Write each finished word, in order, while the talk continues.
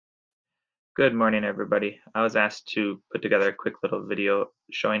Good morning, everybody. I was asked to put together a quick little video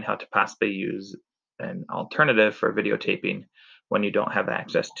showing how to possibly use an alternative for videotaping when you don't have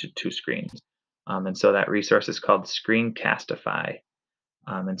access to two screens. And so that resource is called Screencastify.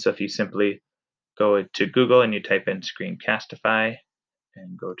 And so if you simply go to Google and you type in Screencastify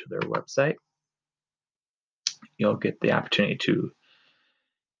and go to their website, you'll get the opportunity to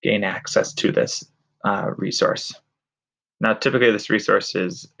gain access to this resource. Now, typically this resource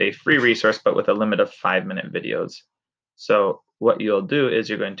is a free resource, but with a limit of 5-minute videos. So what you'll do is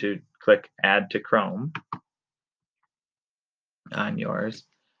you're going to click Add to Chrome on yours,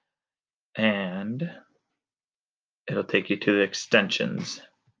 and it'll take you to the extensions.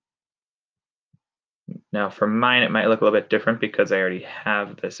 Now for mine, it might look a little bit different because I already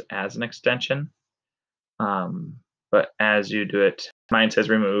have this as an extension. But as you do it, mine says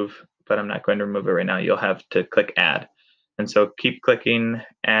remove, but I'm not going to remove it right now. You'll have to click Add. And so keep clicking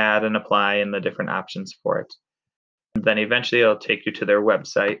Add and Apply and the different options for it. And then eventually it'll take you to their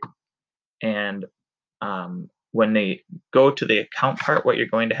website. And when they go to the account part, what you're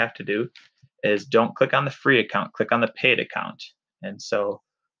going to have to do is don't click on the free account, click on the paid account. And so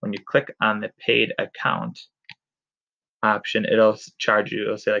when you click on the paid account option, it'll charge you,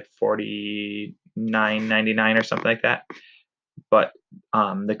 it'll say like $49.99 or something like that. But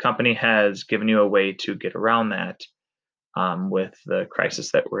the company has given you a way to get around that with the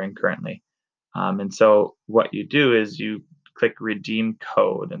crisis that we're in currently. And so what you do is you click redeem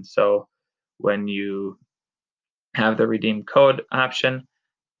code. And so when you have the redeem code option,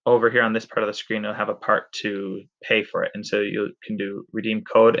 over here on this part of the screen, you'll have a part to pay for it. And so you can do redeem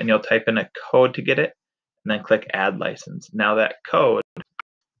code and you'll type in a code to get it and then click add license. Now that code, I'm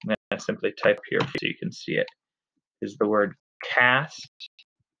going to simply type here so you can see it, is the word cast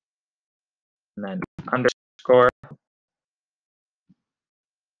and then underscore.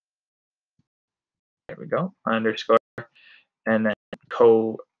 There we go, underscore, and then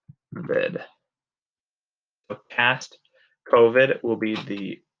COVID. So cast COVID will be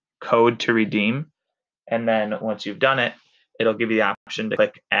the code to redeem. And then once you've done it, it'll give you the option to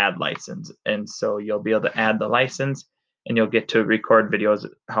click add license. And so you'll be able to add the license and you'll get to record videos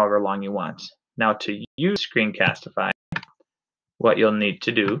however long you want. Now to use Screencastify, what you'll need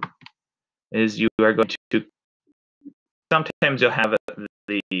to do is you are going to, sometimes you'll have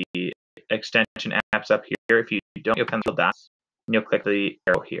the extension apps up here. If you don't, you'll click the dots and you'll click the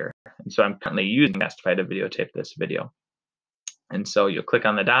arrow here. And so I'm currently using Castify to videotape this video. And so you'll click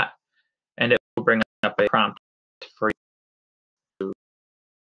on the dot and it will bring up a prompt for you to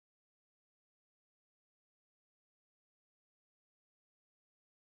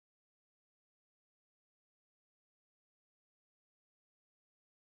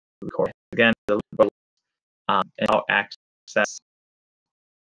record. Again, and I'll access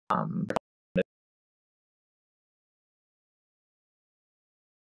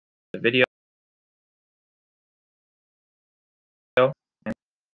the video.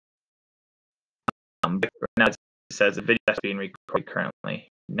 Now it says the video is being recorded currently.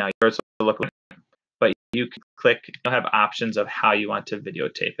 Now yours will look, but you can click, you'll have options of how you want to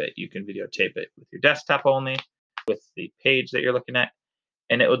videotape it. You can videotape it with your desktop only, with the page that you're looking at,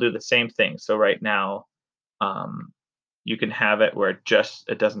 and it will do the same thing. So right now, you can have it where it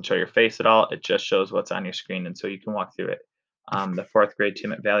doesn't show your face at all. It just shows what's on your screen, and so you can walk through it. The 4th grade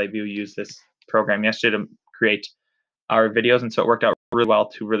team at Valley View used this program yesterday to create our videos, and so it worked out really well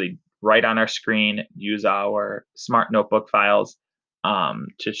to really write on our screen, use our smart notebook files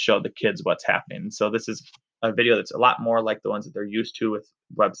to show the kids what's happening. So this is a video that's a lot more like the ones that they're used to with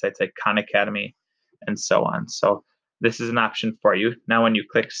websites like Khan Academy and so on. So this is an option for you. Now when you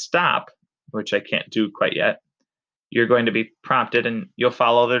click stop, which I can't do quite yet, you're going to be prompted and you'll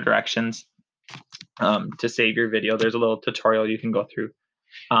follow the directions to save your video. There's a little tutorial you can go through.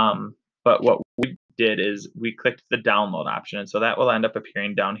 But what we did is we clicked the download option. And so that will end up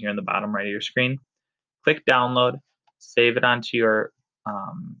appearing down here in the bottom right of your screen. Click download, save it onto your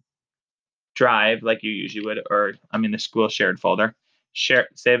drive like you usually would, or the school shared folder.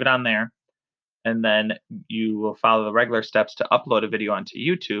 Save it on there. And then you will follow the regular steps to upload a video onto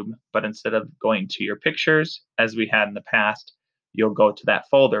YouTube. But instead of going to your pictures, as we had in the past, you'll go to that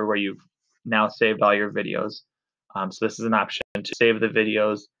folder where you've now saved all your videos. So this is an option to save the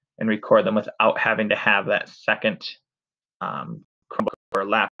videos and record them without having to have that second Chromebook or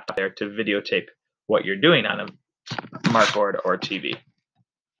laptop there to videotape what you're doing on a smartboard or TV. If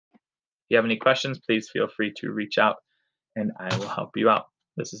you have any questions, please feel free to reach out and I will help you out.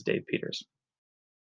 This is Dave Peters.